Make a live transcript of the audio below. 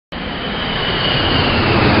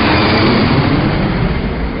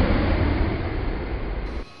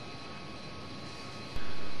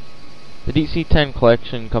DC-10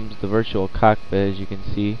 collection comes with the virtual cockpit, as you can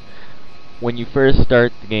see. When you first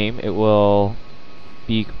start the game, it will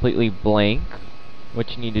be completely blank.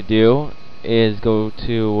 What you need to do is go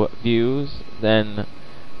to Views, then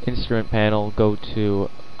Instrument Panel, go to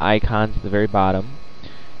Icons at the very bottom.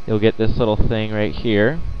 You'll get this little thing right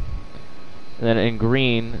here. And then in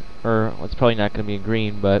green, or well, it's probably not going to be in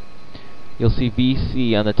green, but you'll see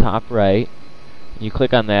VC on the top right. You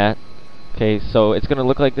click on that. Okay, so it's going to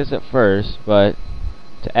look like this at first, but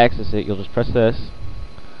to access it, you'll just press this,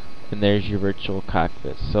 and there's your virtual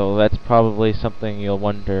cockpit. So that's probably something you'll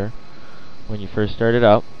wonder when you first start it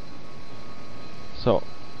up. So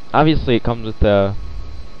obviously it comes with the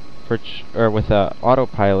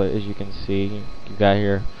autopilot, as you can see. You got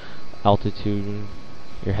your altitude,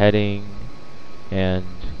 your heading, and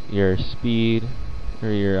your speed, or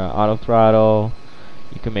your auto throttle.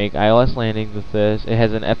 You can make ILS landings with this. It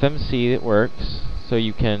has an FMC that works, so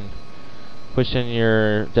you can push in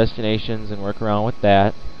your destinations and work around with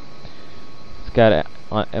that. It's got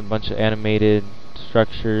a bunch of animated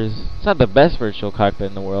structures. It's not the best virtual cockpit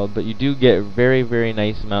in the world, but you do get a very, very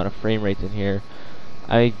nice amount of frame rates in here.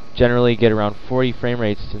 I generally get around 40 frame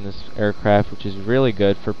rates in this aircraft, which is really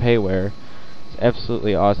good for payware. It's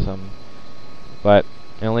absolutely awesome. But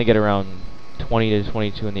I only get around 20 to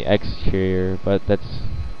 22 in the exterior, but that's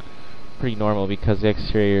pretty normal because the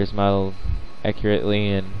exterior is modeled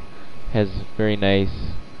accurately and has very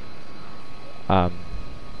nice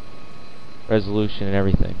resolution and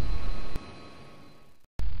everything.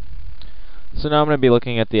 So now I'm going to be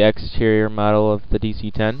looking at the exterior model of the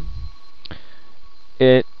DC-10.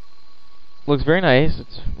 It looks very nice.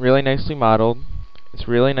 It's really nicely modeled. It's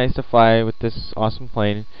really nice to fly with this awesome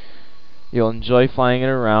plane. You'll enjoy flying it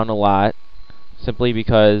around a lot, simply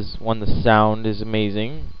because, one, the sound is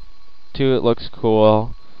amazing, two, it looks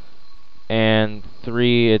cool, and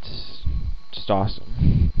three, it's just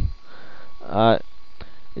awesome.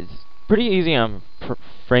 It's pretty easy on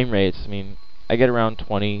frame rates. I mean, I get around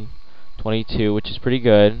 20, 22, which is pretty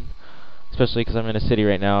good, especially because I'm in a city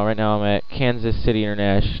right now. Right now I'm at Kansas City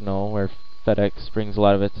International, where FedEx brings a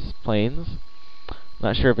lot of its planes. I'm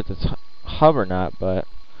not sure if it's its hub or not, but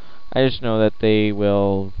I just know that they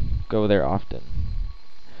will go there often.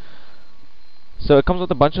 So it comes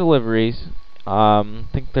with a bunch of liveries. I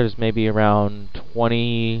think there's maybe around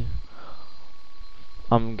 20,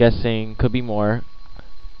 I'm guessing, could be more.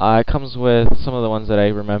 It comes with some of the ones that I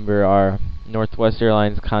remember are Northwest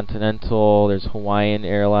Airlines, Continental, there's Hawaiian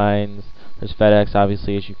Airlines, there's FedEx,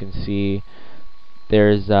 obviously, as you can see.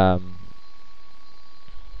 There's a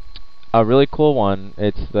really cool one.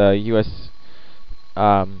 It's the U.S.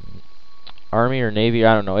 Army or Navy,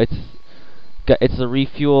 I don't know. It's a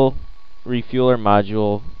refueler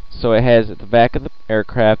module. So it has at the back of the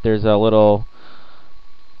aircraft, there's a little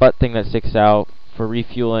butt thing that sticks out for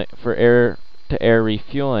refueling, for air-to-air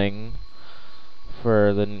refueling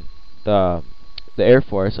for the Air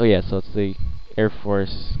Force. Oh yeah, so it's the Air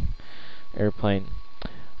Force airplane,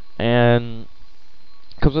 and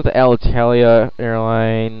it comes with the Alitalia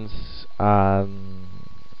Airlines. Not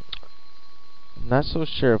so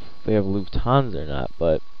sure if they have Lufthansa or not,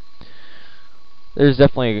 but there's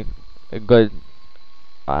definitely a good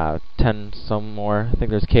 10 some more. I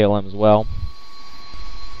think there's KLM as well.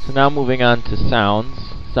 So now moving on to sounds.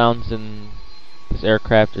 Sounds in this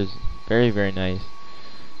aircraft is very, very nice.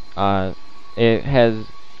 It has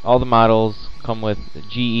all the models come with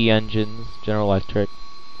GE engines, General Electric,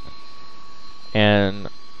 and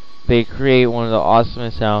they create one of the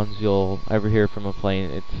awesomest sounds you'll ever hear from a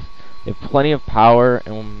plane. They have plenty of power,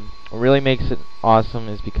 and what really makes it awesome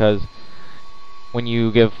is because when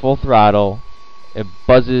you give full throttle, it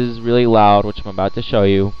buzzes really loud, which I'm about to show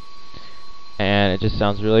you, and it just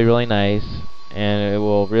sounds really, really nice, and it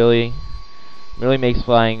will really makes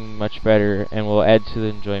flying much better, and will add to the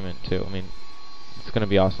enjoyment too. I mean, it's going to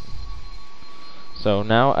be awesome. So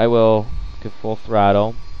now I will give full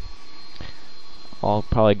throttle. I'll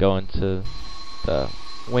probably go into the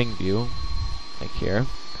wing view, like here.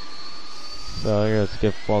 So here, let's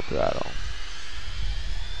give full throttle.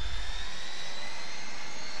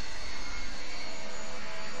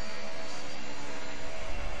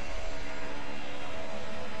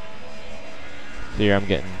 So here I'm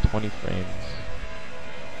getting 20 frames.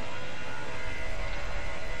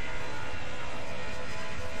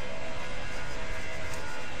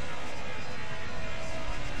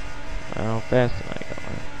 How fast am I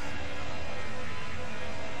going?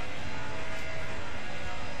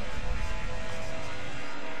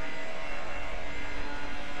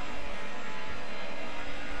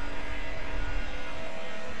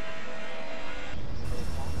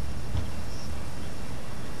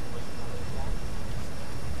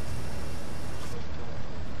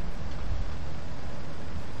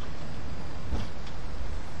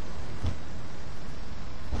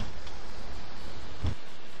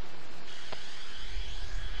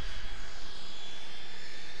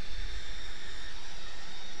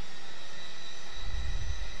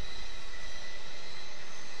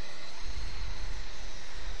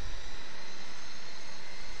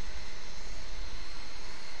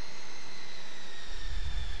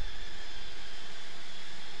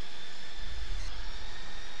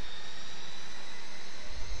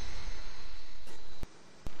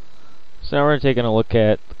 So now we're taking a look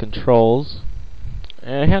at the controls.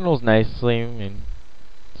 And it handles nicely. I mean,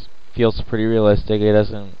 it feels pretty realistic. It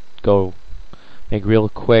doesn't go make real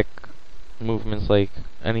quick movements like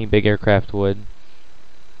any big aircraft would.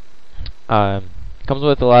 Comes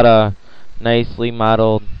with a lot of nicely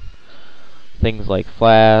modeled things like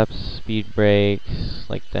flaps, speed brakes,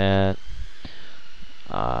 like that.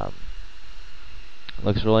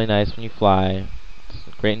 Looks really nice when you fly. It's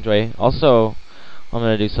a great enjoy. Also, I'm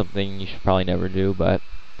going to do something you should probably never do, but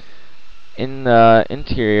in the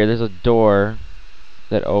interior there's a door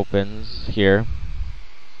that opens here,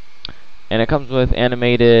 and it comes with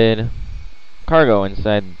animated cargo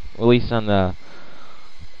inside, at least on the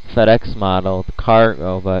FedEx model, the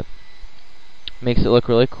cargo, but makes it look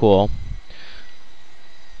really cool.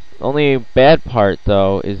 The only bad part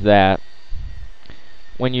though is that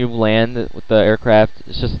when you land with the aircraft,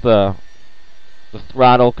 it's just the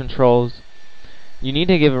throttle controls. You need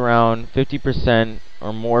to give around 50%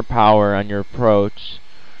 or more power on your approach,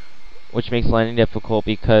 which makes landing difficult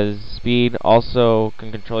because speed also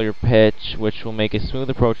can control your pitch, which will make a smooth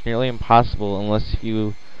approach nearly impossible unless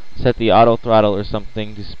you set the auto throttle or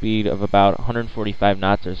something to speed of about 145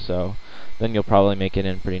 knots or so. Then you'll probably make it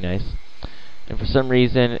in pretty nice. And for some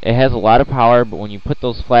reason, it has a lot of power, but when you put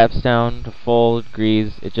those flaps down to full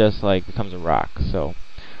degrees, it just like becomes a rock. So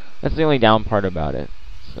that's the only down part about it.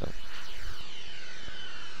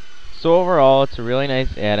 So overall, it's a really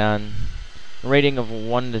nice add-on. A rating of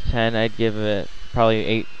 1 to 10, I'd give it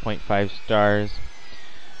probably 8.5 stars.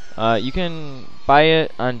 You can buy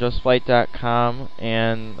it on justflight.com,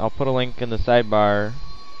 and I'll put a link in the sidebar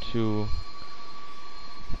to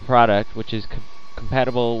the product, which is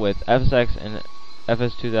compatible with FSX and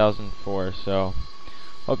FS 2004. So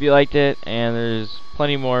hope you liked it, and there's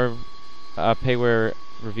plenty more payware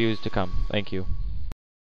reviews to come. Thank you.